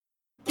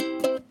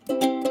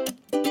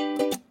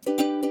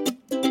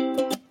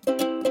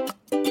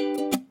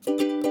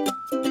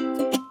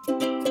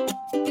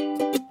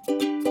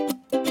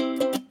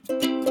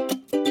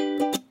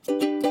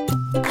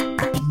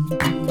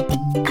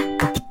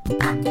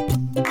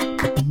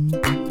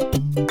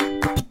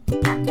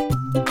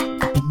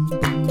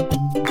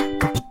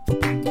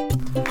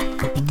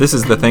This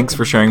is the Thanks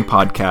for Sharing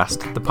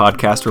podcast, the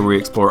podcast where we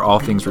explore all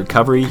things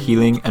recovery,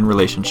 healing, and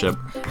relationship.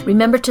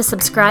 Remember to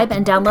subscribe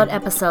and download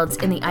episodes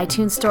in the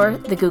iTunes Store,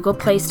 the Google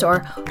Play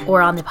Store,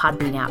 or on the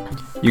Podbean app.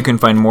 You can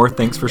find more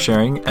Thanks for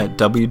Sharing at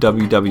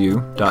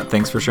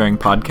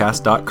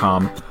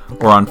www.thanksforsharingpodcast.com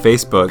or on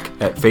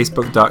Facebook at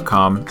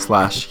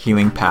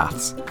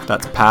facebook.com/healingpaths.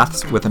 That's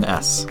paths with an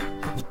S.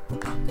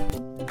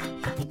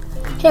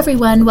 Hey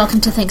everyone,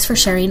 welcome to Thanks for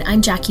Sharing.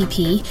 I'm Jackie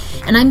P,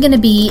 and I'm going to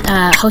be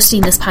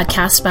hosting this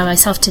podcast by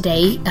myself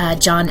today.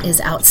 John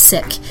is out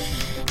sick.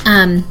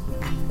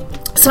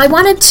 So I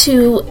wanted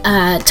to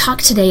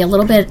talk today a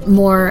little bit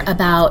more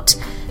about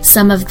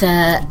some of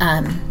the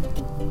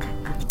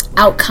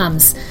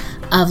outcomes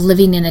of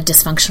living in a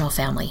dysfunctional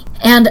family.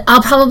 And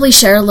I'll probably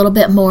share a little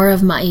bit more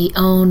of my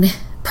own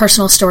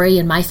personal story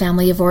and my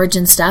family of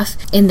origin stuff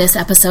in this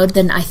episode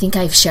than I think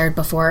I've shared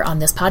before on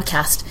this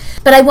podcast.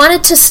 But I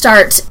wanted to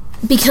start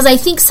because I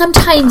think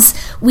oftentimes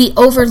we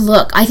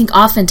overlook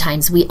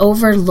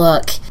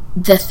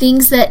the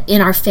things that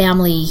in our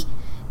family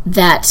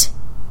that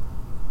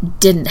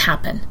didn't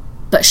happen,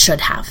 but should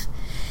have.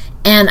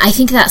 And I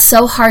think that's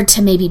so hard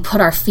to maybe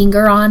put our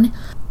finger on,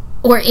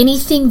 or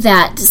anything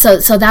that,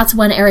 so that's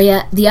one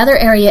area. The other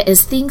area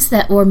is things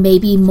that were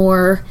maybe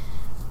more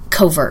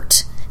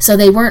covert. So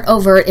they weren't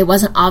overt, it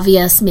wasn't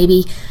obvious,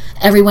 maybe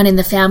everyone in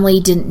the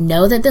family didn't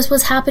know that this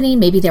was happening,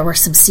 maybe there were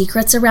some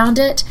secrets around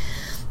it.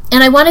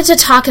 And I wanted to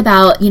talk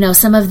about,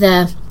 some of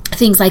the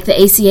things like the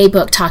ACA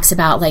book talks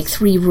about, like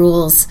 3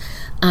 rules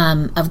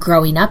of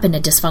growing up in a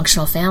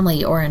dysfunctional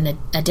family or an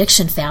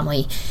addiction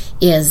family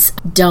is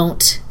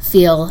don't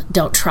feel,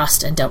 don't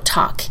trust, and don't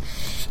talk.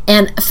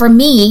 And for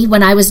me,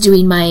 when I was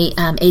doing my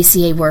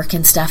ACA work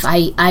and stuff,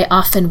 I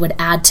often would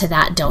add to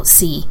that, don't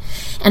see.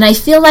 And I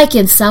feel like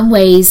in some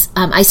ways,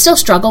 I still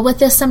struggle with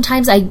this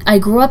sometimes. I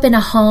grew up in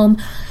a home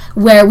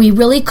where we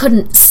really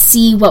couldn't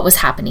see what was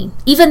happening,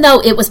 even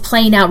though it was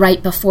playing out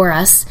right before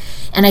us.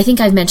 And I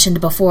think I've mentioned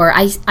before,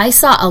 I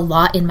saw a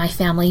lot in my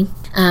family.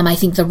 I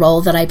think the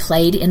role that I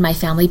played in my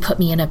family put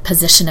me in a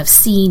position of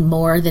seeing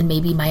more than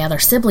maybe my other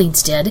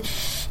siblings did.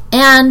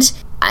 And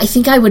I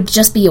think I would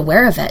just be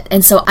aware of it.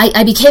 And so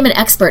I became an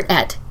expert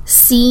at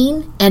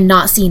seeing and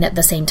not seeing at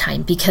the same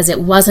time, because it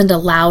wasn't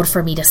allowed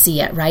for me to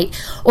see it, right?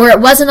 Or it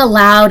wasn't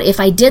allowed, if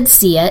I did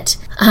see it,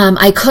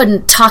 I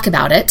couldn't talk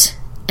about it.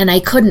 And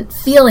I couldn't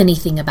feel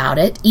anything about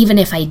it, even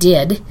if I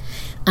did.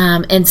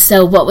 And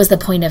so what was the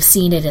point of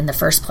seeing it in the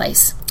first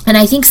place? And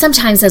I think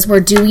sometimes as we're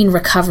doing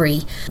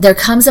recovery, there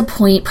comes a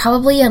point,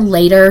 probably in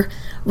later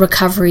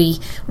recovery,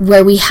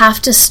 where we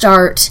have to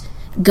start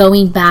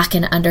going back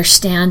and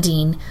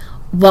understanding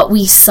what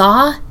we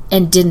saw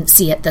and didn't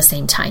see at the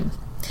same time.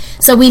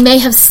 So we may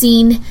have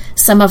seen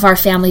some of our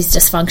family's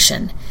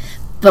dysfunction,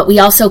 but we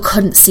also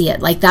couldn't see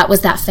it. Like that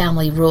was that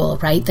family rule,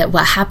 right? That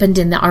what happened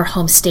in our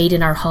home stayed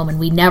in our home, and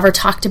we never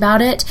talked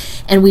about it,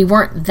 and we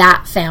weren't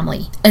that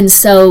family. And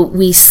so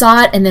we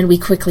saw it, and then we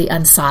quickly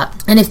unsaw it.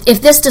 And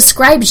if this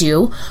describes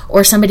you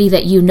or somebody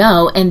that you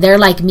know, and they're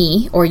like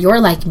me or you're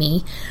like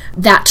me,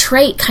 that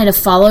trait kind of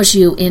follows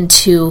you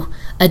into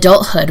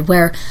adulthood,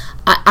 where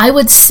I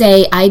would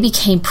say I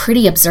became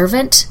pretty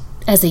observant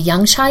as a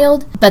young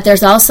child, but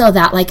there's also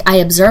that, like, I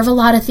observe a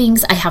lot of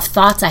things, I have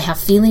thoughts, I have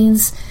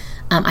feelings,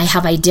 I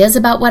have ideas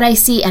about what I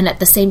see, and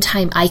at the same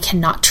time, I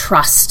cannot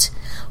trust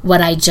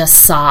what I just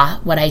saw,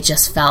 what I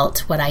just felt,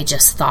 what I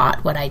just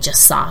thought, what I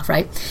just saw,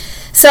 right?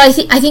 So I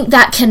think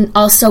that can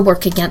also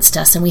work against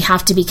us, and we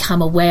have to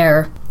become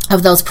aware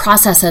of those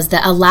processes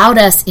that allowed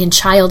us in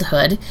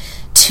childhood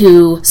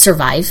to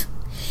survive.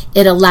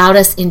 It allowed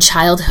us in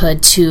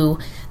childhood to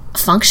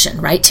function,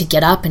 right? To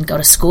get up and go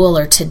to school,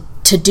 or to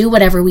do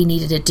whatever we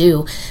needed to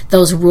do.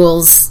 Those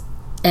rules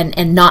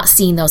and not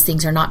seeing those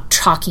things, or not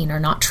talking, or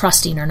not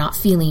trusting, or not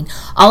feeling,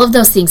 all of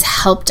those things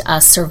helped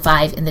us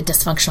survive in the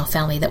dysfunctional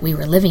family that we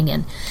were living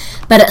in.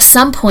 But at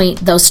some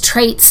point, those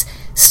traits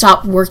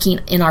stop working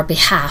in our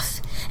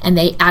behalf, and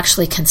they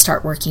actually can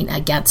start working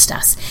against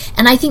us.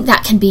 And I think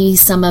that can be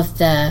some of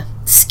the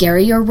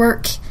scarier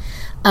work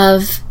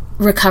of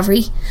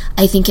recovery.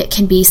 I think it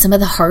can be some of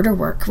the harder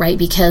work, right?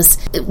 Because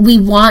we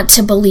want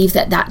to believe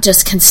that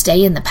just can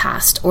stay in the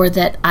past, or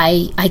that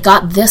I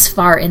got this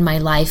far in my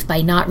life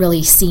by not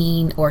really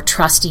seeing or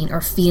trusting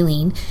or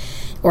feeling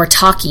or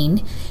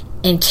talking,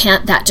 and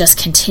can't that just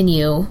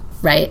continue,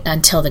 right,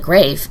 until the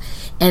grave?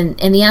 And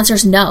the answer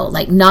is no,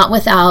 like not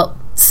without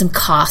some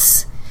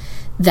costs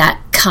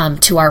that come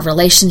to our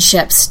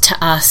relationships, to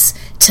us,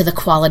 to the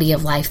quality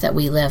of life that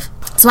we live.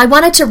 So I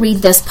wanted to read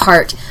this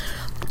part.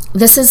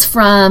 This is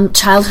from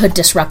Childhood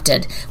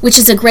Disrupted, which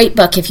is a great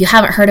book. If you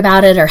haven't heard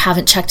about it or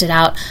haven't checked it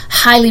out,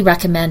 highly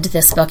recommend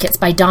this book. It's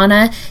by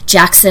Donna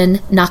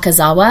Jackson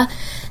Nakazawa.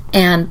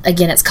 And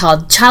again, it's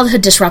called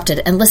Childhood Disrupted.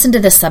 And listen to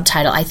this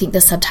subtitle. I think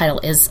this subtitle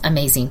is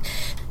amazing.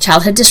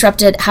 Childhood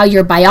Disrupted, How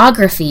Your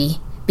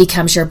Biography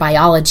Becomes Your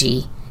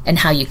Biology and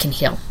How You Can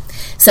Heal.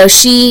 So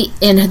she,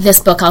 in this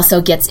book,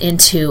 also gets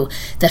into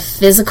the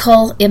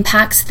physical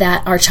impacts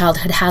that our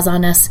childhood has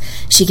on us.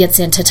 She gets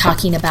into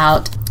talking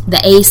about the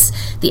ACE,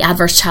 the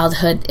Adverse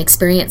Childhood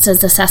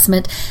Experiences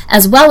Assessment,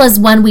 as well as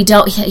one we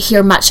don't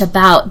hear much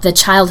about, the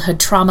Childhood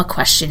Trauma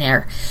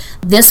Questionnaire.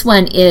 This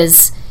one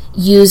is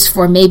used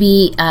for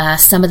maybe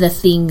some of the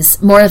things,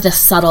 more of the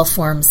subtle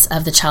forms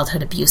of the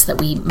childhood abuse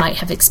that we might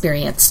have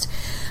experienced,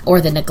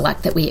 or the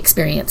neglect that we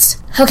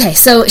experienced. Okay,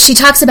 so she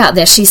talks about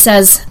this. She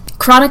says,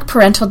 chronic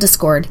parental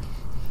discord,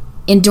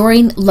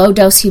 enduring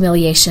low-dose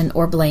humiliation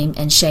or blame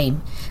and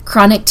shame,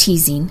 chronic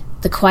teasing,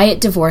 the quiet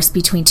divorce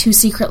between two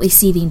secretly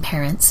seething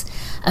parents,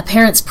 a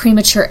parent's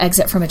premature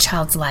exit from a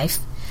child's life,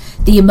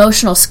 the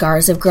emotional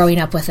scars of growing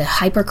up with a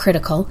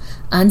hypercritical,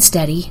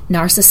 unsteady,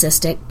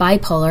 narcissistic,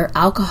 bipolar,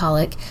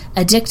 alcoholic,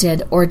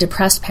 addicted, or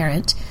depressed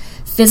parent,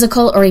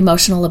 physical or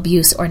emotional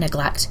abuse or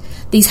neglect.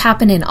 These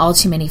happen in all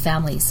too many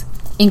families.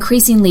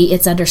 Increasingly,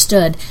 it's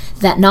understood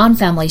that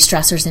non-family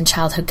stressors in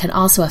childhood can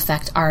also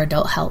affect our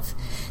adult health.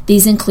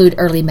 These include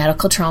early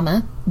medical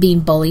trauma,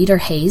 being bullied or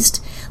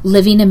hazed,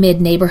 living amid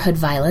neighborhood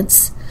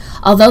violence.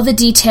 Although the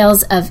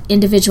details of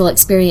individual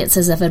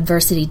experiences of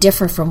adversity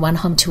differ from one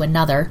home to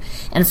another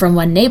and from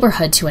one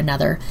neighborhood to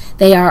another,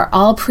 they are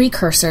all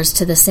precursors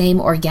to the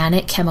same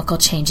organic chemical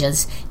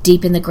changes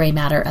deep in the gray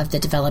matter of the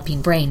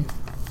developing brain.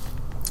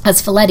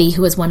 As Felitti,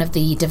 who is one of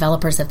the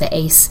developers of the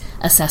ACE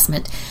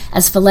assessment,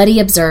 as Felitti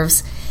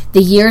observes,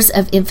 the years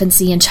of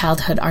infancy and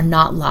childhood are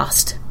not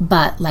lost,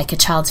 but, like a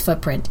child's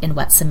footprint in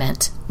wet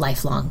cement,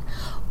 lifelong.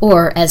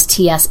 Or, as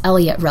T.S.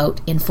 Eliot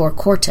wrote in Four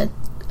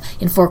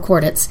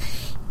Quartets,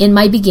 in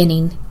my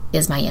beginning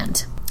is my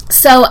end.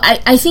 So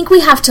I think we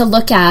have to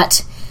look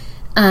at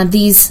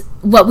these,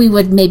 what we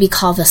would maybe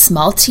call the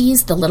small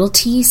t's, the little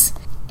t's.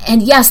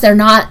 And yes, they're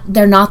not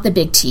the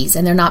big T's,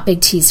 and they're not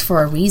big T's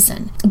for a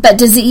reason. But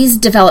disease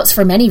develops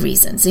for many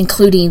reasons,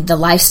 including the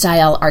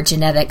lifestyle, our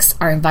genetics,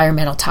 our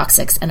environmental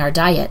toxics, and our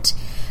diet.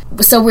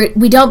 So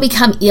we don't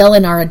become ill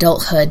in our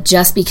adulthood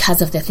just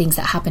because of the things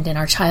that happened in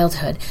our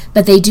childhood,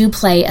 but they do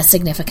play a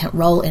significant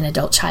role in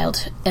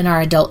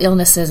our adult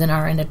illnesses, in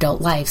our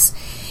adult lives.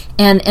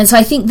 And so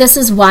I think this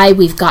is why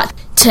we've got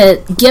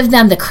to give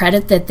them the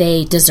credit that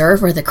they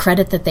deserve, or the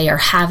credit that they are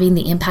having,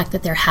 the impact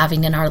that they're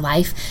having in our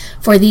life,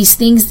 for these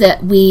things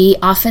that we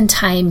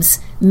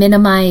oftentimes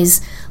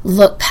minimize,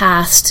 look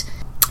past,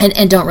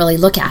 and don't really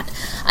look at.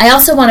 I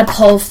also want to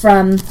pull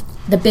from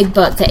the big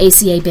book, the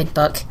ACA Big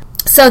Book.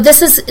 So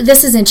this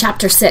is in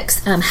chapter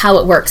 6, how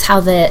it works, how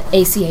the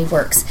ACA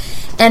works.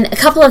 And a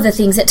couple of the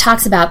things it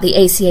talks about the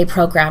ACA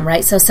program,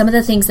 right? So some of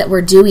the things that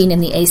we're doing in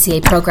the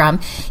ACA program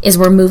is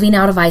we're moving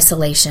out of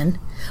isolation.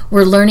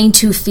 We're learning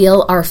to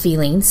feel our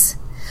feelings.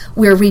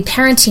 We're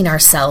reparenting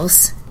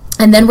ourselves.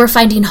 And then we're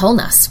finding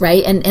wholeness,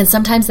 right? And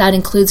sometimes that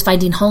includes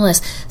finding wholeness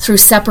through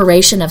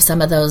separation of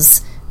some of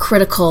those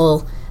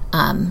critical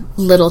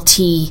little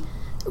t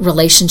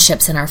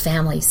relationships in our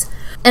families.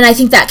 And I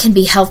think that can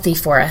be healthy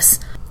for us.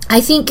 I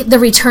think the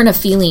return of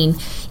feeling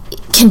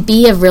can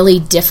be a really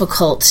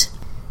difficult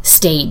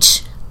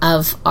stage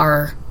of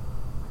our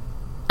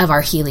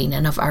healing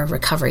and of our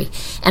recovery.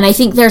 And I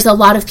think there's a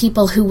lot of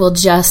people who will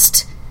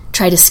just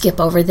try to skip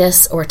over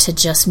this, or to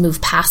just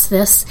move past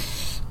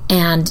this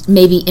and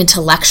maybe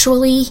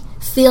intellectually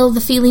feel the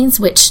feelings,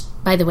 which,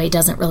 by the way,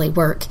 doesn't really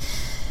work.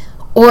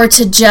 Or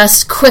to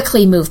just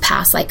quickly move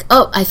past, like,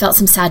 oh, I felt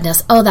some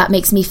sadness. Oh, that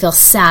makes me feel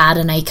sad.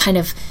 And I kind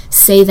of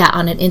say that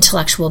on an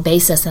intellectual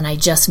basis, and I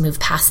just move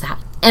past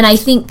that. And I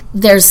think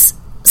there's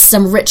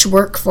some rich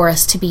work for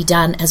us to be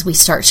done as we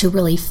start to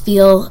really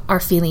feel our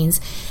feelings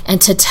and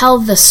to tell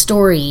the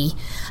story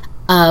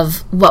of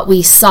what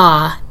we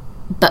saw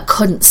but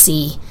couldn't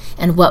see,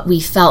 and what we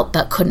felt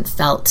but couldn't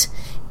felt.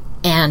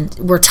 And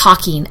we're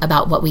talking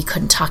about what we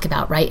couldn't talk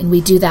about, right? And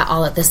we do that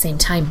all at the same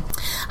time.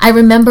 I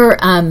remember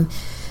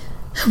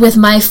with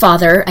my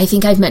father, I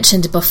think I've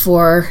mentioned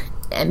before,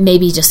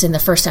 maybe just in the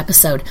first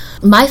episode,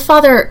 my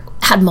father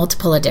had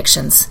multiple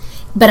addictions,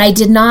 but I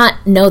did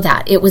not know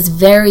that. It was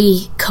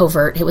very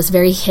covert. It was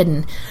very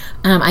hidden.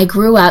 I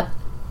grew up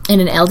in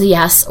an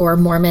LDS or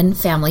Mormon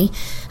family,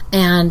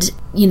 and,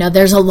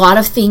 there's a lot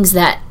of things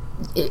that,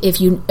 if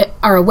you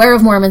are aware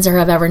of Mormons or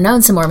have ever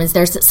known some Mormons,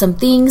 there's some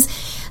things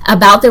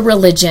about the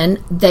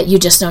religion that you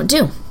just don't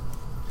do.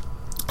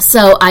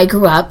 So I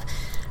grew up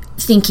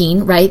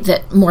thinking, right,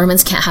 that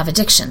Mormons can't have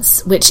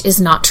addictions, which is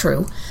not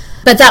true.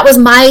 But that was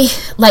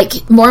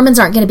Mormons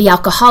aren't going to be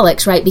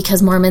alcoholics, right,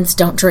 because Mormons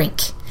don't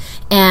drink.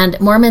 And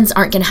Mormons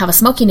aren't going to have a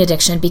smoking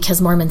addiction because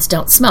Mormons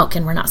don't smoke,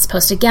 and we're not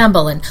supposed to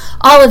gamble, and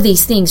all of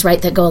these things,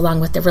 right, that go along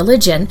with the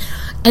religion.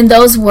 And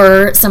those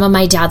were some of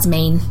my dad's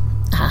main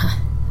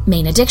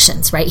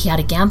addictions, right? He had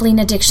a gambling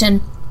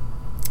addiction.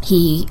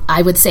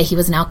 I would say he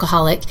was an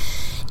alcoholic,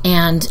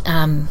 and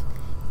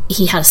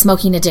he had a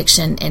smoking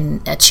addiction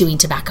and a chewing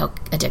tobacco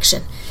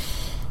addiction.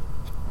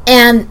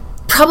 And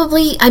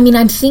probably,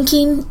 I'm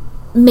thinking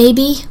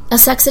maybe a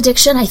sex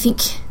addiction. I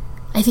think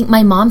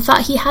my mom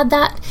thought he had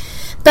that.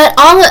 But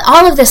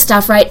all of this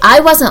stuff, right, I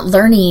wasn't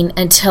learning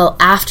until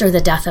after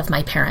the death of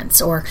my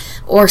parents, or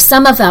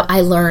some of that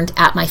I learned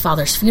at my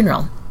father's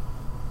funeral,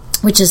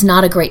 which is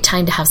not a great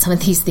time to have some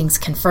of these things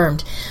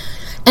confirmed.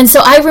 And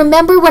so I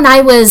remember when I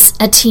was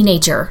a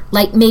teenager,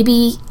 like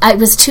maybe I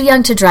was too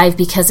young to drive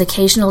because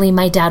occasionally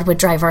my dad would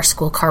drive our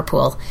school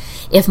carpool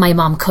if my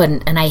mom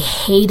couldn't. And I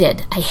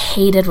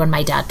hated when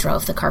my dad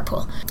drove the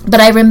carpool.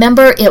 But I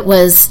remember it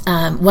was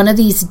one of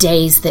these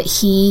days that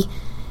he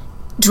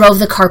drove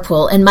the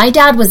carpool, and my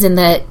dad was in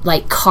the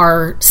like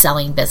car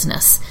selling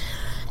business.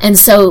 And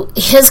so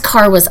his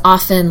car was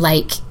often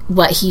like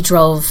what he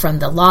drove from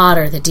the lot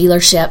or the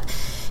dealership.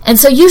 And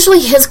so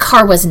usually his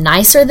car was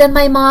nicer than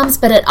my mom's,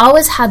 but it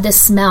always had this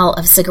smell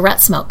of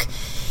cigarette smoke.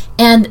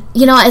 And,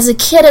 you know, as a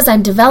kid, as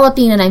I'm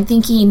developing and I'm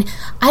thinking,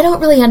 I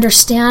don't really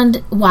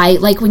understand why,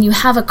 like when you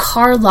have a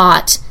car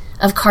lot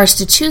of cars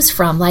to choose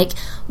from, like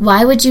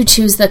why would you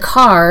choose the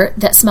car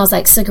that smells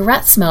like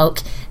cigarette smoke,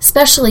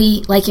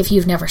 especially like if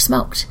you've never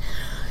smoked?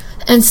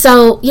 And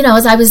so, you know,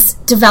 as I was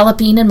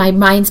developing and my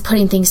mind's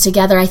putting things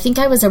together, I think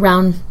I was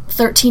around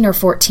 13 or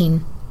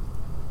 14.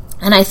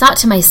 And I thought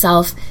to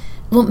myself,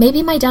 well,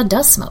 maybe my dad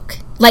does smoke.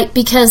 Like,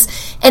 because,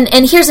 and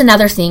here's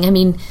another thing, I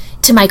mean,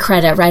 to my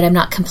credit, right, I'm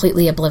not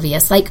completely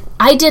oblivious. Like,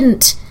 I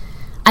didn't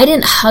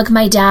hug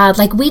my dad.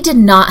 Like, we did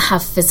not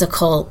have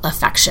physical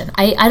affection.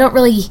 I don't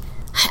really,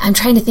 I'm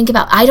trying to think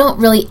about, I don't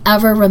really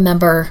ever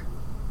remember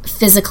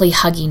physically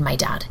hugging my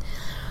dad.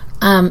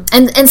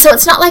 And so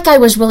it's not like I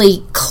was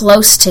really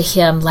close to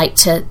him, like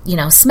to, you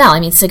know, smell. I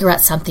mean,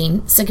 cigarette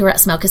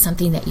smoke is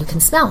something that you can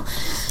smell.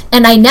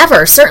 And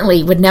I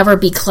certainly would never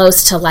be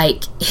close to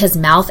like his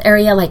mouth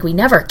area. Like we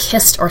never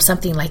kissed or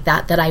something like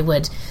that I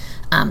would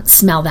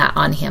smell that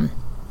on him.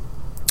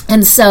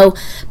 And so,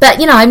 but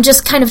you know, I'm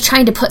just kind of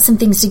trying to put some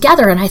things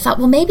together. And I thought,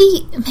 well,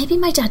 maybe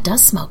my dad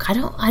does smoke. I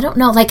don't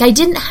know. Like I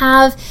didn't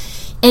have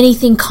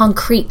anything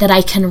concrete that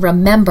I can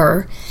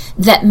remember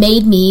that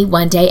made me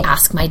one day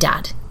ask my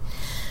dad.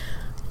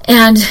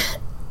 And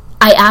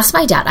I asked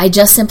my dad, I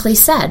just simply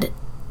said,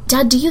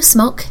 Dad, do you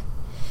smoke?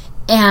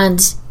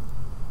 And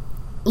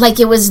like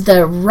it was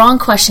the wrong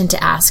question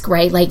to ask,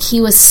 right? Like he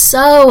was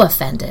so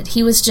offended.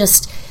 He was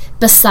just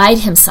beside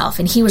himself.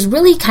 And he was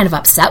really kind of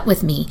upset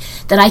with me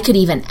that I could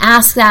even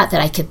ask that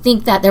I could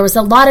think that. There was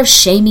a lot of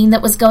shaming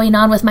that was going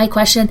on with my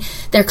question.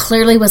 There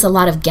clearly was a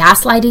lot of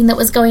gaslighting that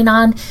was going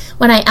on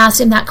when I asked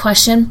him that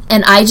question.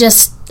 And I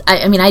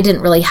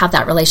didn't really have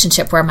that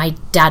relationship where my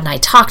dad and I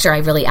talked, or I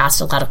really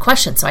asked a lot of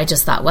questions. So I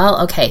just thought,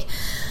 well, okay,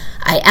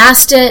 I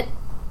asked it.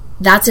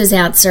 That's his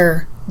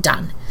answer.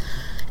 Done.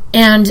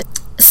 And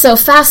so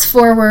fast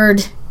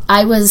forward,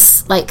 I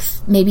was like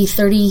maybe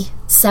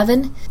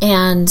 37.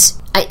 And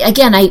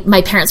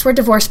my parents were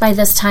divorced by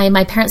this time.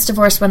 My parents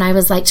divorced when I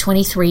was like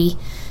 23,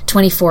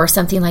 24,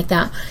 something like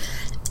that.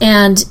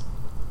 And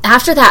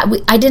after that,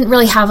 I didn't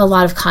really have a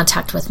lot of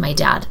contact with my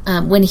dad.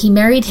 When he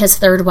married his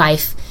third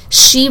wife,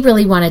 she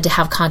really wanted to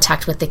have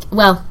contact with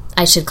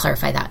I should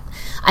clarify that.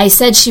 I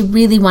said she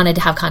really wanted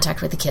to have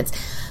contact with the kids.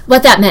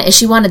 What that meant is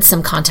she wanted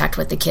some contact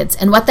with the kids.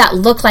 And what that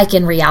looked like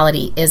in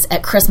reality is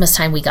at Christmas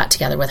time, we got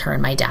together with her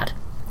and my dad.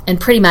 And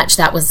pretty much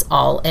that was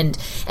all. And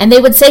they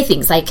would say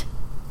things like,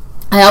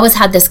 I always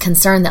had this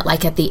concern that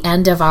like at the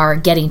end of our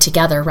getting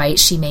together, right,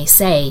 she may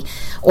say,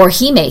 or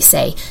he may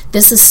say,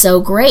 this is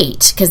so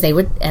great, because they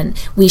would, and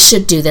we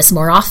should do this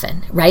more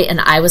often, right?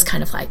 And I was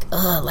kind of like,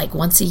 like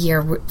once a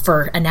year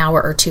for an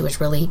hour or two is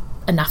really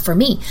enough for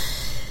me.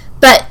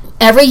 But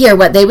every year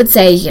what they would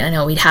say, you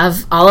know, we'd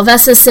have all of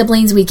us as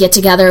siblings, we'd get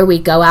together,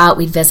 we'd go out,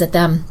 we'd visit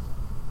them.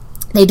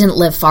 They didn't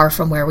live far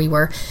from where we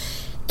were.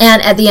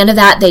 And at the end of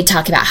that, they'd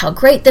talk about how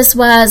great this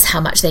was,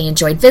 how much they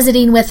enjoyed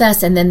visiting with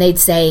us, and then they'd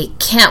say,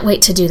 can't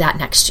wait to do that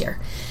next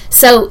year.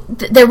 So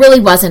there really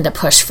wasn't a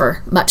push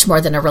for much more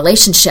than a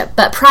relationship.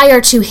 But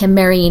prior to him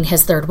marrying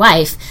his third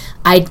wife,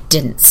 I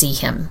didn't see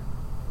him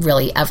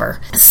really ever.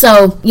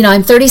 So, you know,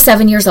 I'm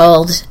 37 years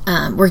old.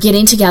 We're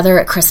getting together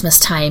at Christmas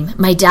time.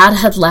 My dad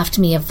had left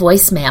me a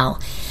voicemail.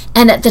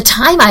 And at the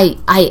time,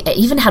 I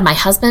even had my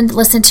husband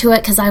listen to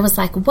it because I was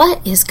like,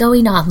 what is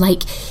going on?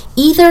 Like,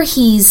 either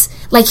he's,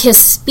 like his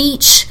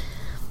speech,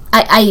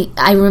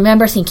 I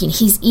remember thinking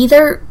he's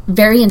either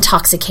very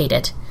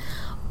intoxicated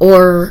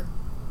or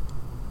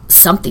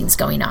something's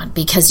going on,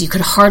 because you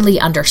could hardly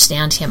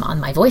understand him on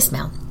my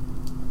voicemail.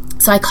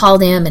 So I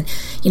called him and,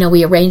 you know,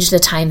 we arranged the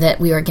time that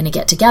we were going to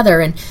get together.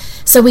 And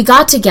so we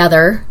got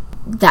together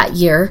that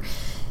year.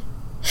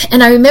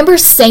 And I remember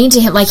saying to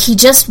him, like, he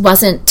just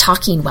wasn't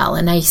talking well.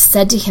 And I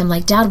said to him,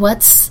 like, Dad,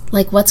 what's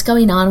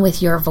going on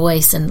with your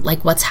voice, and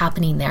like, what's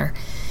happening there?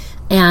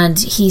 And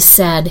he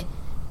said,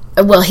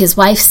 well, his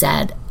wife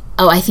said,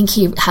 oh, I think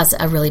he has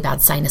a really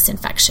bad sinus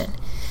infection.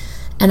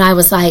 And I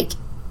was like,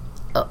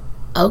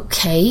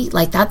 okay,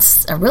 like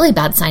that's a really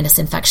bad sinus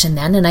infection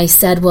then. And I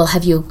said, well,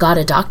 have you got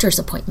a doctor's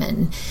appointment?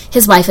 And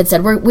his wife had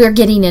said, we're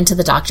getting into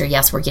the doctor.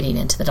 Yes, we're getting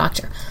into the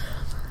doctor.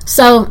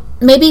 So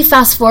maybe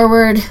fast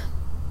forward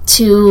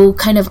to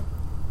kind of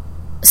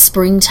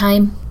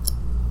springtime,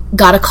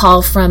 got a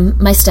call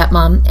from my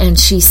stepmom, and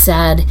she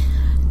said,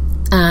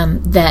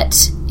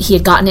 that he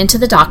had gotten into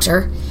the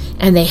doctor,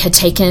 and they had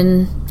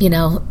taken,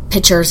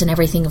 pictures and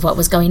everything of what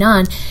was going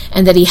on,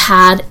 and that he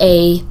had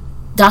a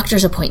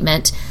doctor's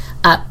appointment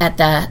up at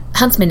the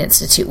Huntsman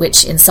Institute,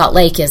 which in Salt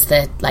Lake is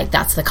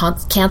that's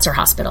the cancer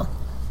hospital.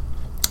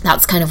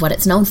 That's kind of what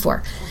it's known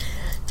for.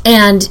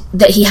 And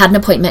that he had an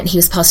appointment and he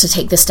was supposed to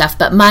take this stuff.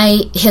 But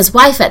his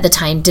wife at the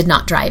time did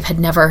not drive, had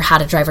never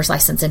had a driver's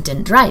license and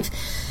didn't drive.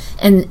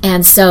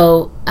 And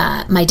so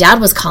my dad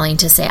was calling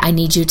to say, I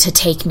need you to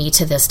take me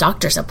to this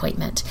doctor's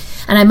appointment.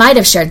 And I might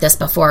have shared this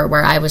before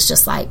where I was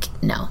just like,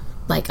 no,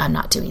 I'm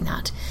not doing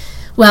that.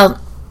 Well,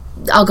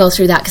 I'll go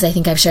through that because I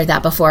think I've shared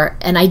that before.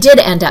 And I did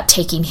end up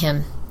taking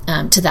him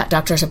to that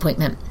doctor's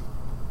appointment.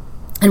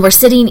 And we're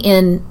sitting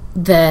in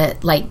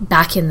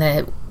back in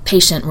the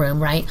patient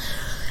room, right?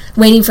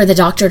 Waiting for the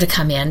doctor to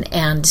come in,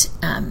 and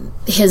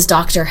his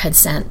doctor had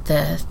sent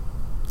the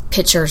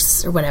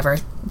pictures or whatever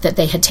that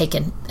they had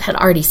taken, had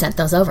already sent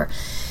those over.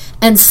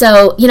 And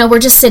so, we're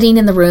just sitting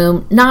in the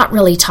room, not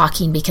really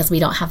talking because we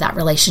don't have that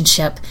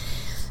relationship.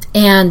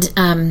 And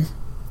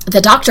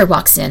the doctor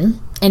walks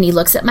in, and he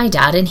looks at my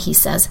dad, and he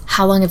says,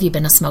 how long have you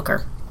been a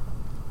smoker?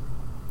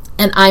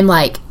 And I'm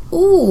like,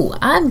 ooh,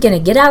 I'm going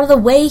to get out of the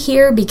way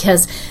here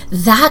because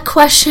that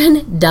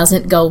question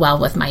doesn't go well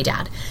with my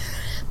dad.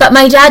 But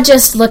my dad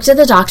just looked at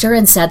the doctor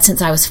and said,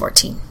 since I was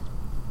 14.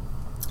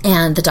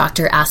 And the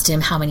doctor asked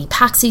him how many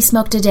packs he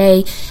smoked a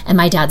day, and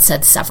my dad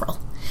said several.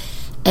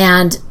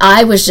 And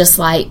I was just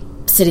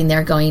sitting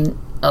there going,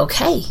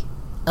 okay.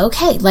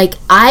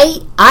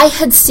 I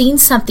had seen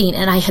something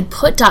and I had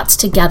put dots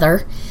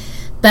together,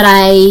 but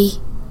I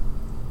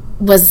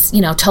was,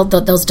 told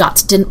that those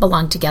dots didn't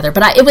belong together.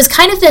 But it was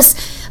kind of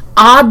this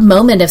odd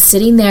moment of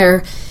sitting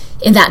there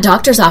in that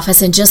doctor's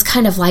office and just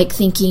kind of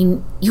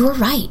thinking, you were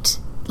right.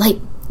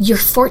 Your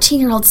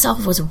 14-year-old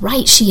self was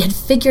right. She had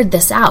figured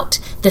this out,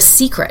 this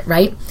secret,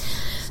 right?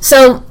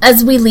 So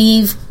as we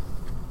leave,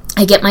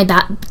 I get my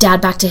dad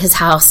back to his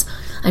house.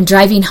 I'm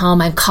driving home.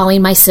 I'm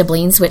calling my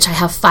siblings, which I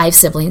have 5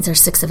 siblings.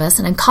 There's 6 of us.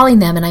 And I'm calling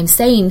them and I'm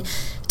saying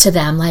to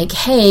them,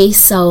 hey,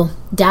 so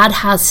Dad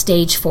has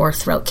stage 4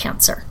 throat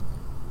cancer.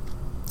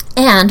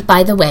 And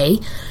by the way,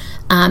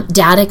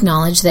 Dad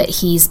acknowledged that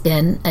he's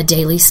been a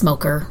daily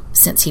smoker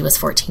since he was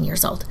 14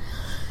 years old.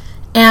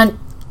 And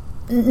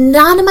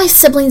none of my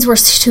siblings were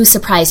too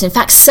surprised. In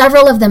fact,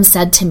 several of them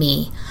said to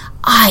me,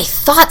 I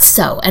thought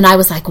so. And I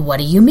was like, what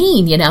do you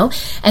mean,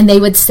 And they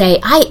would say,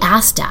 I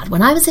asked Dad.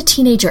 When I was a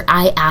teenager,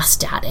 I asked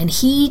Dad. And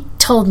he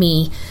told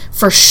me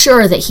for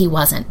sure that he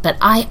wasn't. But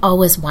I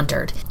always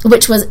wondered,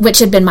 which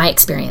had been my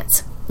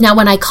experience. Now,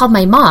 when I called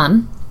my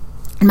mom,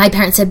 my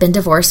parents had been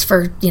divorced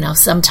for,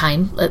 some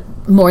time,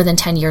 more than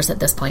 10 years at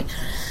this point.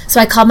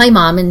 So I called my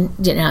mom and,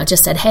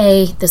 just said,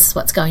 hey, this is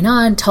what's going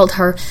on, told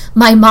her.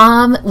 My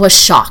mom was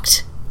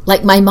shocked.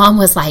 My mom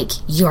was like,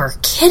 you're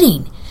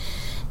kidding.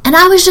 And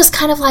I was just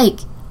kind of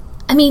the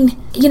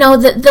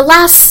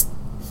last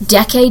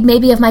decade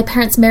maybe of my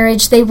parents'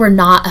 marriage, they were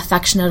not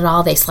affectionate at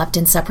all. They slept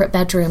in separate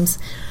bedrooms.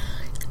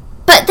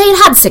 But they'd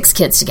had 6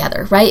 kids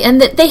together, right? And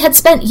they had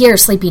spent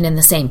years sleeping in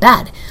the same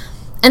bed.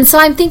 And so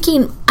I'm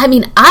thinking,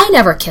 I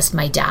never kissed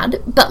my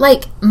dad, but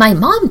my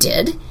mom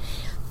did.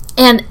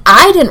 And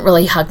I didn't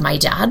really hug my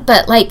dad,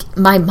 but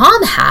my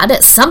mom had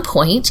at some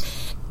point.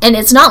 And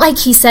it's not like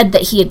he said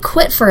that he had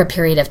quit for a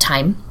period of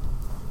time.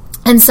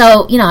 And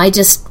so, I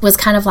just was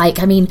kind of I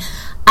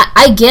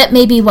get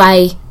maybe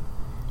why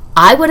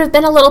I would have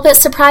been a little bit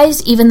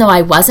surprised, even though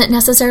I wasn't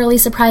necessarily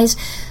surprised.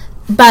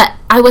 But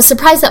I was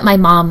surprised that my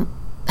mom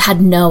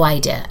had no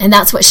idea. And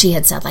that's what she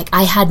had said.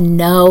 I had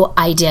no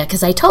idea,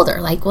 because I told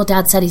her, well,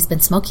 Dad said he's been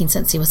smoking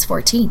since he was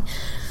 14.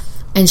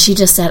 And she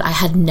just said, I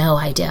had no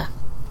idea.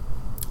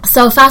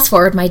 So fast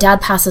forward, my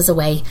dad passes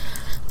away.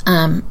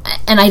 And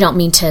I don't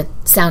mean to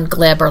sound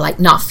glib or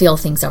not feel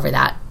things over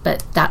that,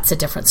 but that's a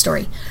different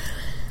story.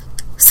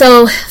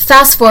 So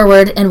fast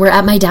forward, and we're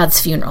at my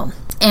dad's funeral.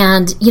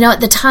 And,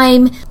 at the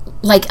time,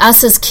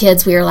 us as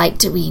kids, we were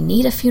do we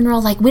need a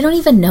funeral? We don't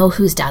even know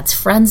whose Dad's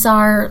friends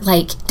are.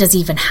 Does he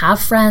even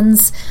have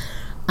friends?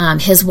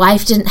 His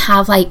wife didn't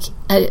have, a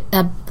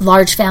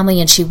large family,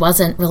 and she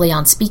wasn't really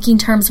on speaking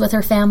terms with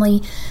her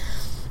family.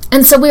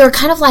 And so we were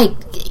kind of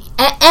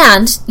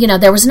and,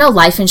 there was no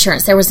life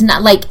insurance. There was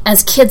not,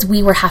 as kids,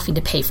 we were having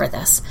to pay for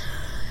this.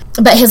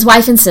 But his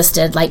wife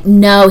insisted,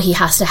 no, he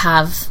has to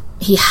have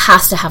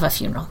a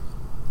funeral.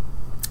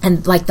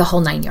 And, the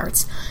whole 9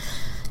 yards.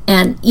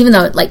 And even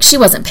though, she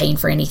wasn't paying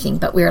for anything,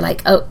 but we were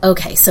oh,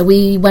 okay. So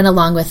we went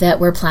along with it.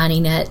 We're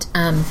planning it.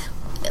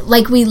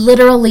 We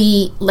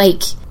literally,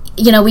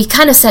 we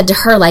kind of said to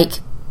her,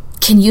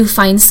 can you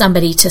find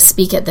somebody to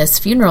speak at this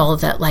funeral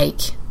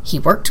that, he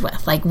worked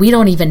with? We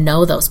don't even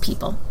know those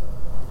people.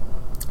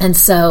 And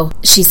so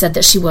she said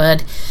that she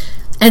would.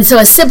 And so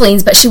as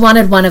siblings, but she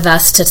wanted one of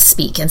us to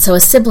speak. And so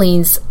as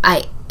siblings,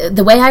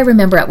 the way I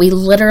remember it, we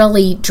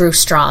literally drew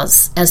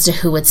straws as to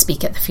who would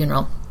speak at the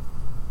funeral.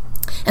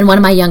 And one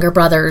of my younger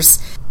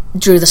brothers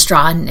drew the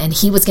straw, and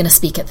he was going to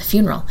speak at the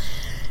funeral.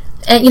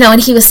 And,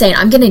 and he was saying,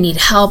 I'm going to need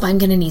help. I'm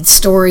going to need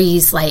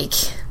stories.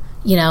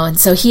 And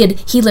so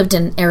he lived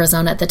in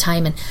Arizona at the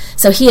time, and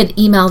so he had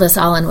emailed us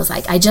all and was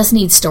like, I just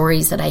need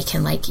stories that I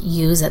can like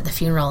use at the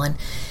funeral. And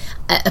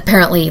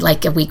apparently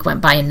like a week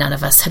went by and none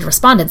of us had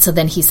responded. So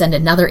then he sent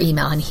another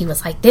email and he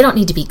was like, they don't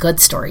need to be good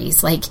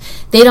stories. Like,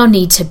 they don't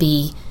need to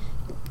be,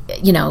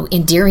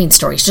 endearing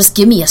stories. Just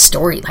give me a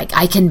story. Like,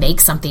 I can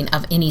make something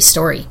of any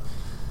story.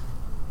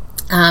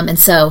 And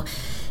so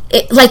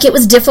it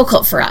was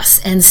difficult for us.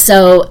 And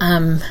so,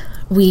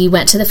 we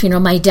went to the funeral.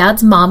 My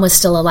dad's mom was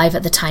still alive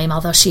at the time,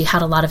 although she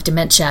had a lot of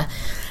dementia.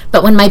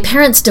 But when my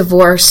parents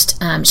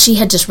divorced, she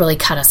had just really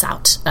cut us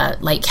out,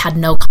 had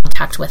no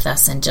contact with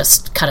us and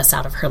just cut us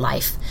out of her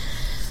life.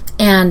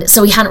 And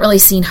so we hadn't really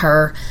seen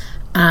her.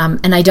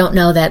 And I don't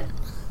know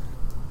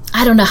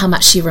how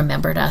much she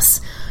remembered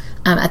us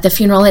at the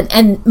funeral.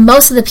 And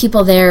most of the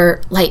people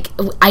there,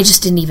 I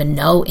just didn't even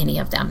know any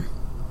of them.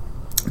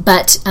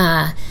 But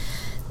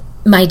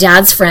my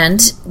dad's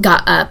friend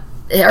got up,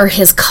 or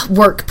his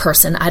work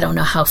person, I don't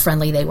know how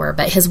friendly they were,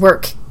 but his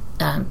work,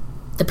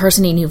 the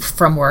person he knew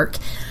from work,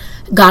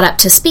 got up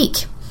to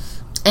speak.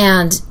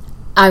 And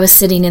I was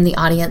sitting in the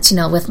audience,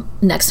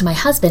 next to my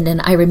husband,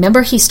 and I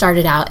remember he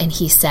started out and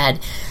he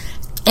said,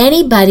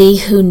 anybody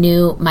who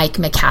knew Mike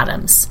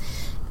McAdams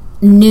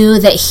knew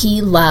that he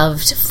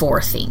loved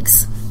 4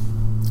 things.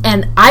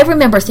 And I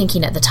remember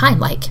thinking at the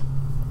time, I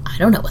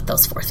don't know what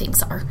those 4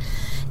 things are.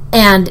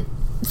 And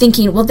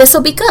thinking, well, this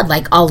will be good.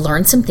 I'll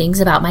learn some things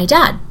about my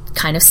dad.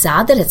 Kind of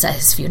sad that it's at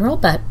his funeral,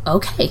 but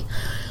okay.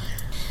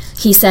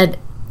 He said,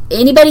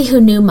 anybody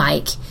who knew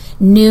Mike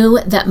knew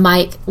that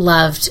Mike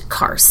loved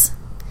cars.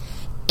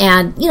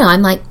 And,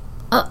 I'm like,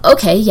 oh,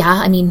 okay, yeah.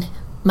 I mean,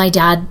 my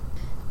dad,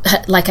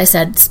 like I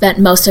said, spent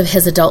most of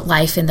his adult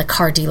life in the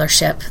car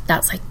dealership.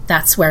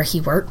 That's where he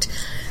worked.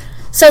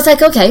 So it's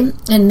like, okay.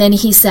 And then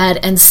he said,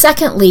 and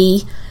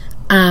secondly,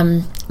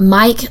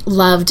 Mike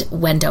loved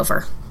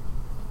Wendover.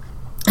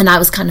 And I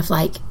was kind of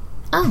like,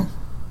 oh,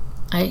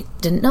 I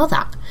didn't know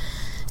that.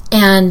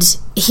 And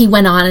he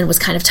went on and was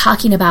kind of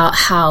talking about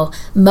how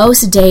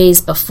most days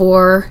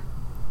before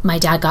my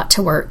dad got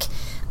to work,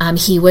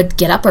 he would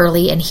get up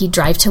early and he'd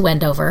drive to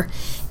Wendover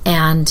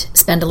and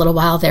spend a little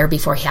while there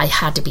before he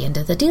had to be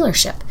into the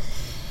dealership.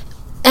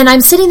 And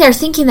I'm sitting there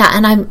thinking that,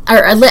 and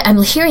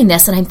I'm hearing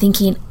this and I'm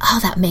thinking, oh,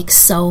 that makes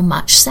so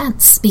much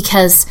sense,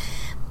 because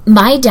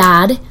my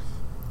dad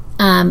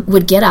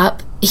would get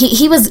up.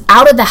 He was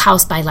out of the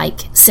house by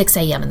 6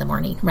 a.m. in the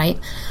morning, right?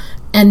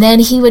 And then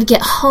he would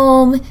get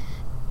home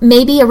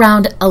maybe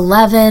around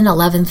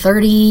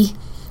 11:30,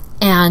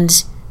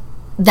 and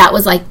that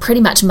was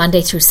pretty much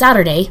Monday through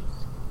Saturday.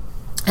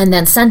 And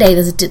then Sunday,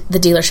 the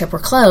dealership were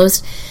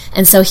closed,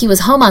 and so he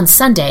was home on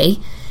Sunday,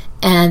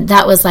 and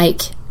that was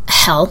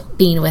hell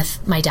being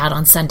with my dad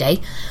on Sunday.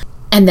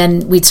 And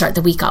then we'd start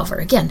the week over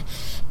again.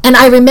 And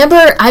I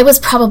remember I was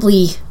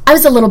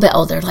a little bit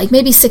older,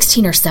 maybe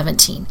 16 or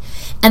 17.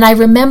 And I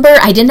remember,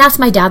 I didn't ask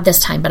my dad this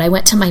time, but I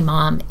went to my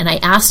mom and I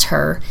asked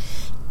her,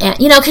 and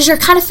because you're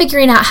kind of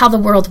figuring out how the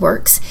world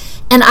works.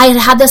 And I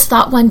had this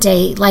thought one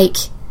day,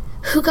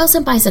 who goes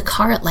and buys a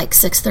car at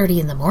 6:30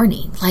 in the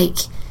morning?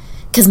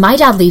 Because my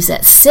dad leaves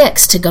at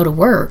 6 to go to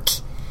work.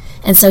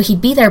 And so he'd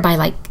be there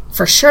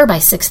for sure by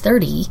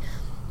 6:30.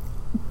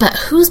 But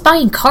who's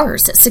buying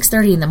cars at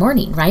 6:30 in the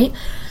morning, right?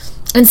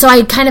 And so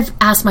I kind of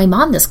asked my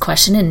mom this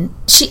question, and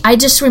I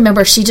just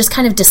remember she just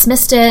kind of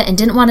dismissed it and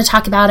didn't want to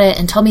talk about it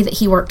and told me that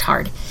he worked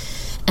hard.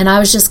 And I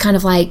was just kind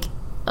of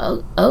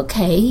oh,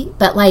 okay,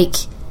 but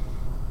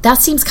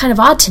that seems kind of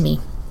odd to me.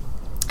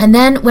 And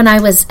then when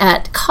I was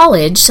at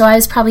college, so I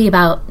was probably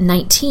about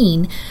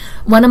 19,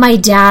 one of my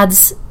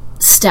dad's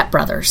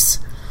stepbrothers,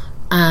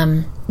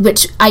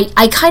 which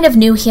I kind of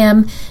knew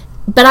him,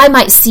 but I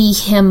might see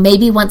him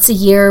maybe once a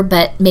year,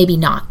 but maybe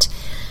not.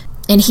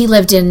 And he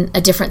lived in a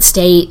different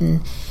state.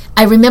 And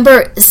I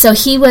remember, so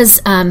he was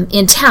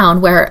in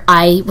town where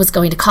I was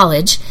going to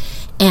college,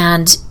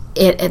 and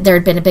there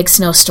had been a big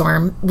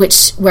snowstorm,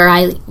 where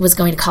I was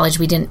going to college,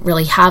 we didn't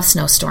really have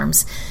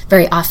snowstorms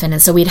very often.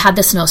 And so we'd had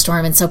the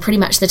snowstorm, and so pretty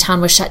much the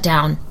town was shut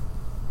down,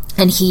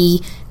 and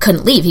he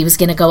couldn't leave. He was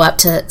going to go up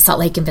to Salt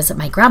Lake and visit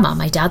my grandma,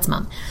 my dad's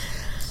mom.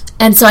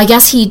 And so I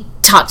guess he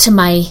talked to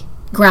my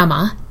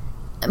grandma.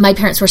 My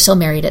parents were still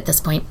married at this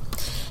point.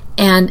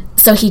 And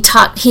so he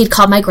had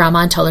called my grandma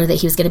and told her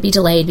that he was going to be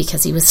delayed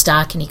because he was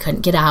stuck and he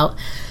couldn't get out.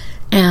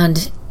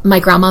 And my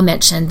grandma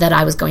mentioned that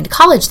I was going to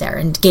college there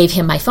and gave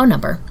him my phone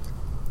number.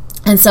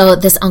 And so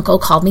this uncle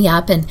called me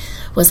up and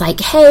was like,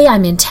 hey,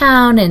 I'm in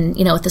town, and,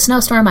 with the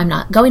snowstorm, I'm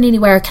not going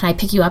anywhere. Can I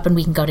pick you up and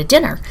we can go to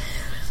dinner?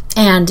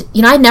 And,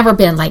 I'd never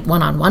been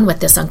one-on-one with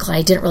this uncle.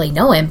 I didn't really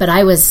know him, but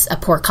I was a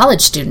poor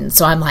college student.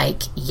 So I'm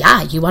like,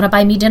 yeah, you want to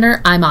buy me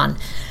dinner? I'm on.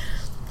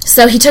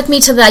 So he took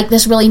me to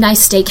this really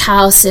nice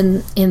steakhouse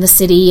in the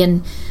city,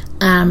 and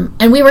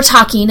we were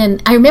talking,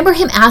 and I remember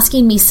him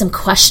asking me some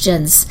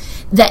questions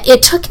that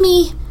it took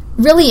me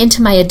really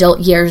into my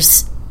adult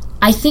years.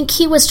 I think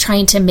he was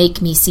trying to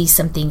make me see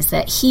some things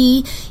that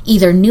he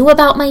either knew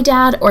about my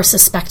dad or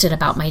suspected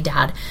about my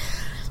dad.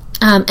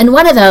 And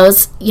one of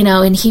those,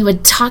 and he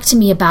would talk to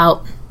me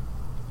about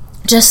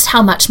just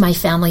how much my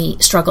family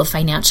struggled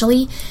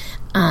financially.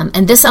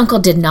 And this uncle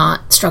did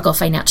not struggle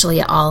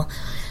financially at all.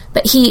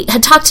 But he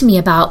had talked to me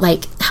about,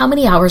 like, how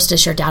many hours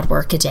does your dad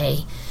work a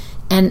day?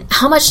 And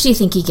how much do you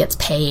think he gets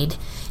paid?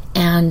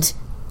 And,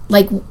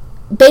 like,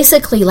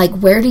 basically, like,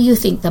 where do you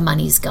think the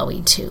money's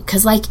going to?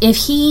 Because, like, if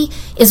he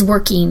is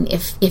working,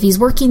 if he's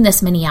working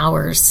this many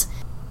hours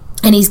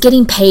and he's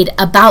getting paid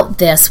about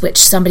this, which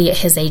somebody at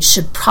his age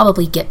should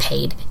probably get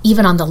paid,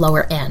 even on the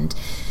lower end,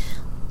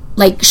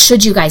 like,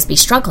 should you guys be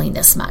struggling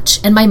this much?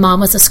 And my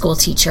mom was a school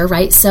teacher,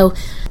 right? So,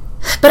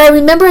 but I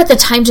remember at the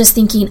time just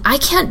thinking, I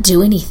can't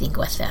do anything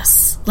with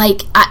this.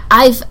 Like,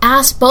 I've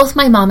asked both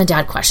my mom and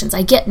dad questions.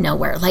 I get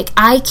nowhere. Like,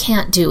 I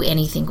can't do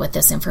anything with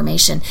this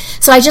information.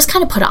 So I just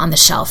kind of put it on the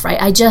shelf,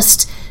 right? I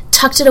just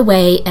tucked it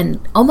away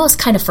and almost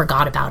kind of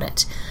forgot about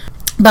it.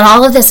 But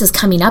all of this is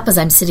coming up as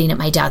I'm sitting at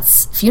my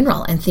dad's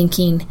funeral and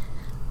thinking,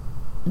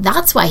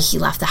 that's why he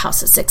left the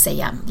house at 6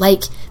 a.m.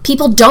 Like,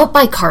 people don't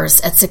buy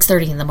cars at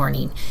 6:30 in the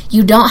morning.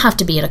 You don't have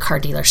to be at a car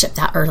dealership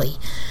that early.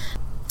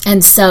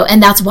 And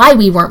that's why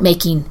we weren't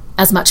making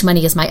as much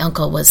money as my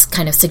uncle was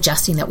kind of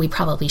suggesting that we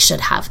probably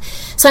should have.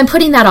 So I'm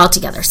putting that all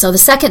together. So the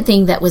second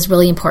thing that was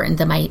really important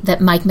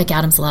that Mike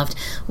McAdams loved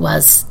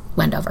was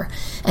Wendover.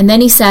 And then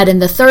he said,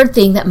 and the third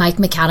thing that Mike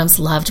McAdams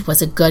loved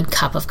was a good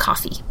cup of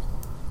coffee.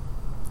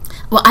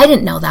 Well, I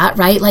didn't know that,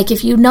 right? Like,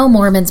 if you know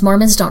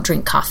Mormons don't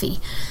drink coffee.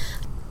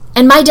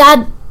 And my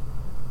dad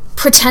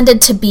pretended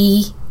to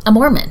be a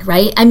Mormon,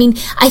 right? I mean,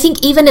 I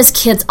think even as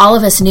kids, all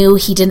of us knew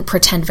he didn't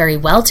pretend very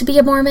well to be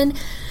a Mormon,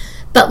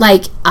 but,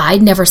 like,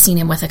 I'd never seen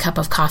him with a cup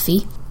of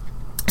coffee.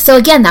 So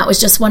again, that was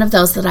just one of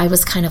those that I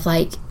was kind of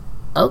like,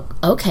 oh,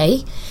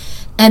 okay.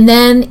 And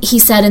then he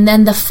said, and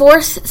then the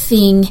fourth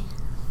thing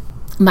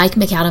Mike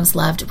McAdams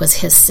loved was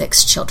his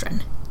 6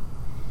 children.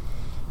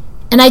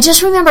 And I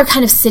just remember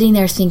kind of sitting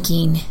there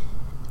thinking,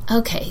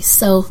 okay,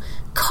 so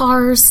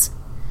cars,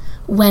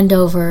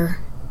 Wendover,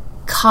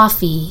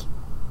 coffee,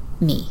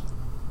 me.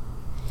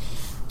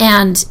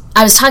 And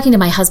I was talking to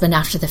my husband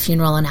after the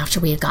funeral and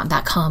after we had gotten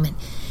back home, and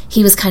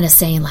he was kind of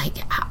saying, like,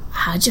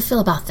 how'd you feel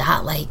about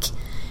that? Like,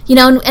 you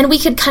know, and we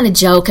could kind of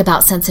joke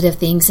about sensitive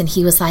things, and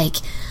he was like,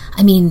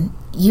 I mean,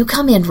 you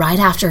come in right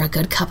after a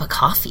good cup of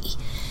coffee.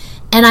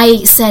 And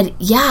I said,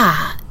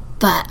 yeah,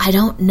 but I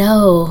don't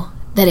know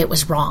that it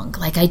was wrong.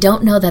 Like, I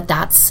don't know that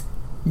that's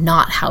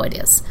not how it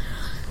is.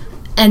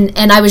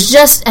 And I was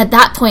just, at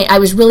that point, I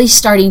was really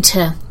starting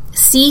to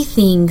see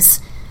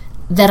things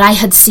that I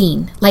had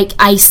seen. Like,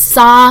 I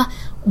saw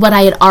what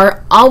I had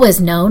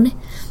always known,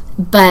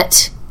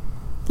 but,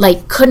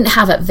 like, couldn't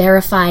have it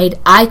verified.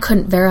 I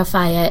couldn't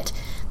verify it,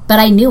 but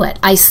I knew it.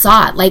 I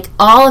saw it. Like,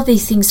 all of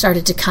these things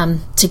started to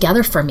come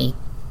together for me.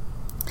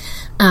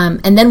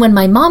 And then when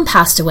my mom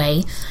passed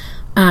away,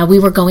 we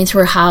were going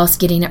through her house,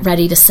 getting it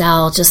ready to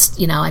sell. Just,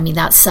 you know, I mean,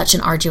 that's such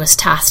an arduous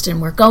task.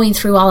 And we're going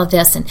through all of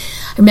this. And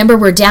I remember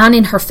we're down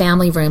in her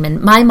family room.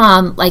 And my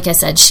mom, like I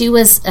said, she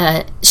was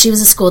a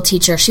school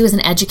teacher. She was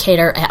an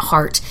educator at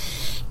heart.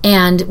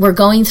 And we're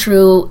going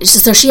through,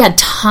 so she had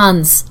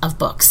tons of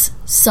books,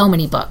 so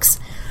many books.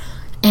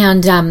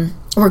 And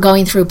we're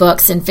going through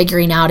books and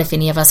figuring out if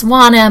any of us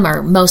want them,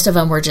 or most of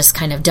them were just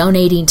kind of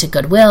donating to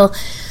Goodwill.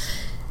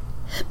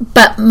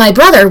 But my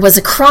brother was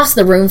across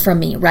the room from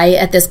me, right,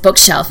 at this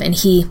bookshelf, and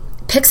he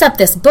picks up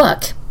this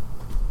book,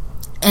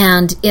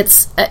 and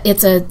it's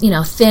a you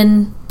know,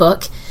 thin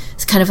book.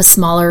 It's kind of a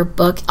smaller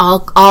book,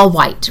 all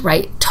white,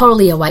 right,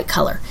 totally a white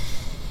color.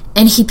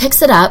 And he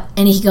picks it up,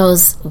 and he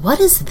goes, what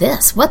is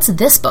this? What's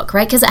this book,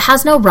 right? Because it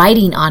has no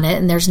writing on it,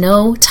 and there's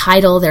no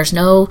title, there's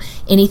no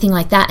anything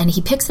like that. And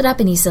he picks it up,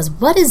 and he says,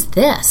 what is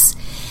this?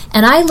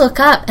 And I look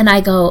up, and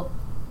I go,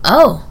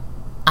 oh,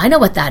 I know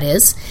what that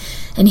is.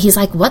 And he's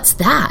like, what's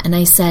that? And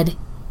I said,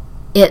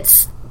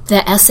 it's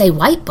the S.A.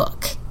 White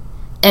book.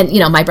 And, you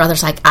know, my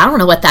brother's like, I don't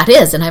know what that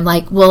is. And I'm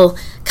like, well,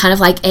 kind of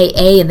like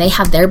AA, and they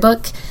have their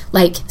book,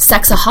 like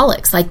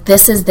Sexaholics. Like,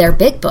 this is their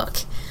big book.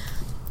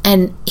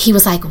 And he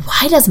was like,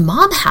 why does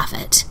Mom have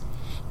it?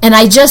 And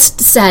I just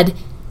said,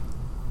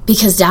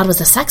 because Dad was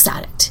a sex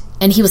addict.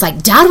 And he was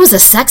like, Dad was a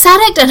sex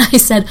addict? And I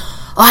said,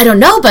 oh, I don't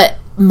know, but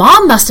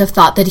Mom must have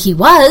thought that he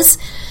was.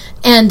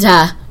 And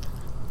it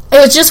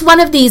was just one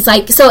of these,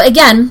 like, so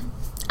again,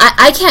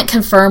 I can't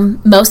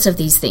confirm most of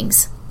these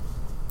things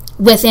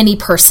with any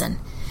person.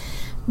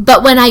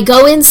 But when I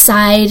go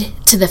inside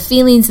to the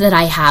feelings that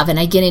I have, and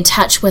I get in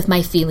touch with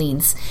my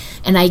feelings,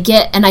 and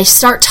I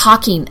start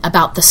talking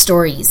about the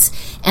stories,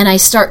 and I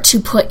start to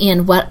put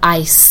in what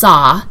I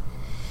saw,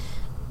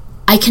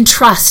 I can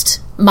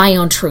trust my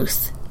own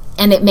truth,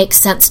 and it makes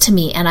sense to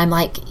me. And I'm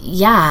like,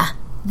 yeah,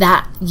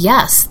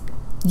 yes,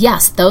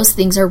 those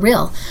things are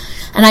real.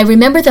 And I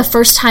remember the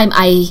first time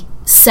I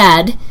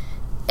said,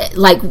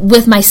 like,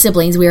 with my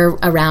siblings, we were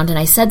around, and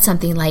I said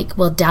something like,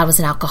 well, Dad was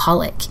an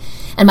alcoholic.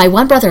 And my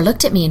one brother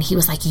looked at me, and he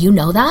was like, you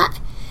know that?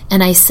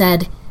 And I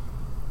said,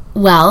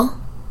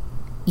 well,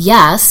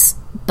 yes,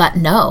 but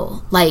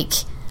no. Like,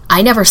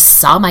 I never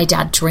saw my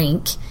dad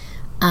drink.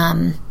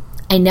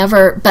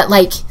 But,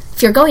 like,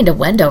 if you're going to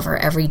Wendover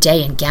every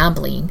day and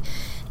gambling,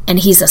 and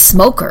he's a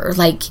smoker,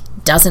 like,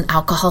 doesn't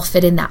alcohol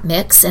fit in that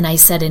mix? And I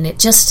said, and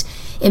it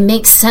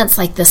makes sense,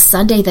 like the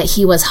Sunday that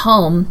he was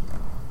home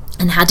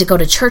and had to go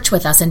to church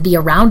with us and be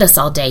around us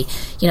all day.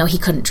 He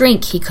couldn't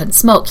drink, he couldn't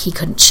smoke, he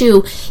couldn't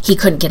chew, he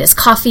couldn't get his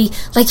coffee.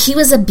 Like, he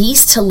was a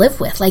beast to live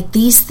with. Like,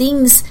 these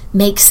things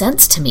make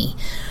sense to me.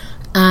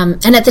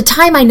 And at the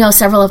time, I know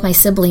several of my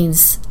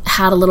siblings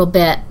had a little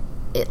bit,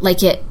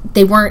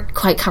 they weren't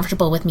quite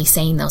comfortable with me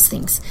saying those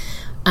things.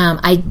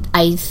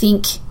 I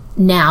think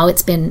now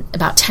it's been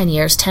about 10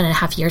 and a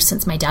half years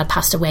since my dad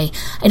passed away.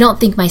 I don't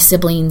think my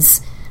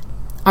siblings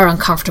are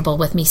uncomfortable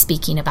with me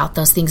speaking about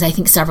those things. I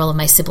think several of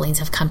my siblings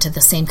have come to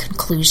the same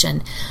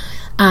conclusion.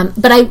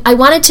 But I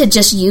wanted to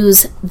just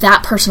use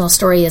that personal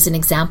story as an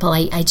example.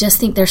 I just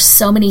think there's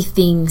so many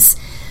things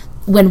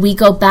when we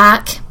go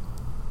back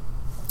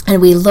and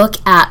we look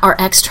at our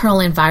external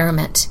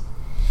environment,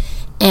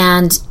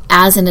 and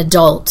as an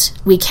adult,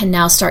 we can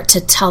now start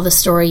to tell the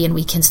story and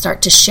we can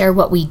start to share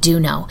what we do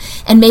know.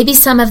 And maybe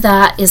some of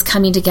that is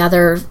coming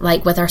together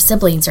like with our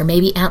siblings or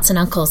maybe aunts and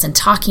uncles and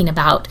talking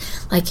about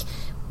like,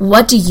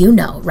 what do you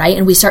know, right?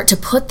 And we start to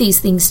put these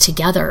things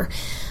together.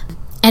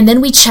 And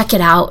then we check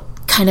it out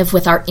kind of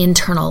with our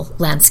internal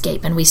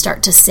landscape. And we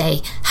start to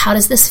say, how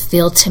does this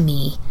feel to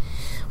me?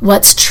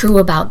 What's true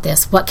about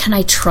this? What can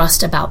I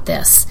trust about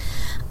this?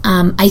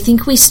 I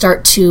think we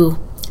start to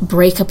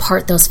break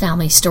apart those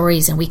family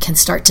stories and we can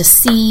start to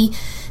see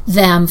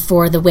them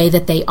for the way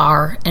that they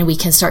are. And we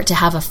can start to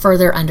have a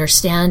further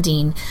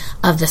understanding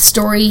of the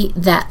story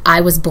that I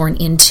was born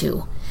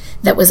into,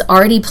 that was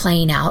already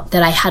playing out,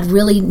 that I had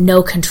really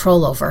no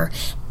control over,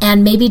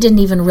 and maybe didn't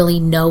even really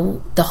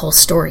know the whole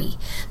story.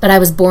 But I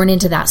was born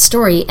into that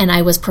story, and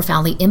I was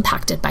profoundly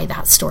impacted by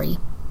that story.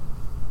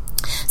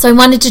 So I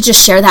wanted to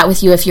just share that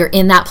with you. If you're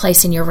in that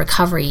place in your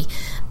recovery,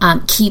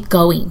 keep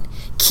going.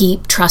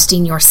 Keep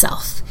trusting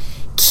yourself.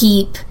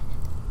 Keep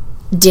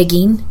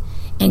digging,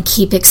 and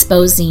keep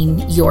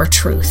exposing your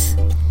truth.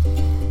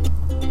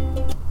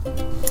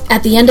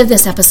 At the end of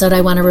this episode,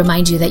 I want to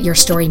remind you that your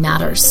story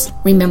matters.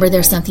 Remember,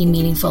 there's something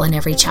meaningful in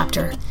every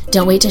chapter.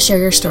 Don't wait to share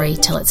your story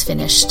till it's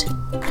finished.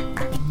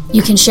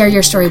 You can share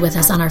your story with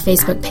us on our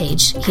Facebook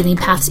page, Healing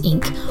Paths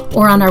Inc.,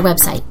 or on our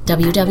website,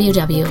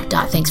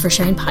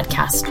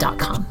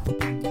 www.thanksforsharingpodcast.com.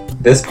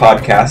 This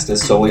podcast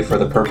is solely for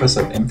the purpose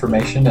of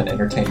information and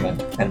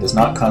entertainment and does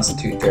not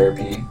constitute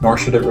therapy, nor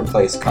should it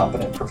replace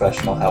competent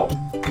professional help.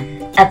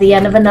 At the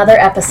end of another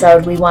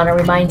episode, we want to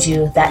remind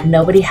you that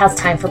nobody has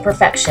time for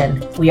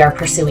perfection. We are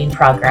pursuing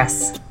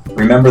progress.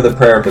 Remember the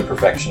prayer of the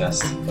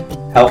perfectionist.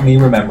 Help me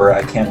remember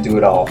I can't do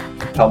it all.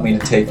 Help me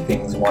to take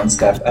things one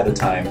step at a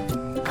time,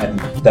 and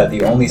that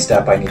the only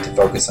step I need to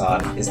focus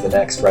on is the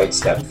next right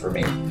step for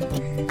me.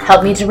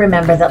 Help me to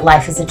remember that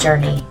life is a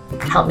journey.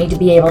 Help me to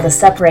be able to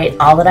separate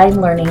all that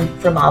I'm learning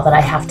from all that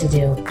I have to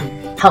do.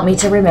 Help me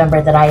to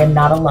remember that I am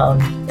not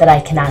alone, that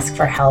I can ask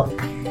for help.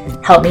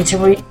 Help me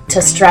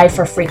to strive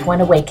for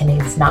frequent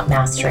awakenings, not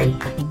mastery.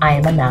 I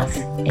am enough.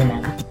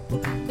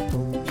 Amen.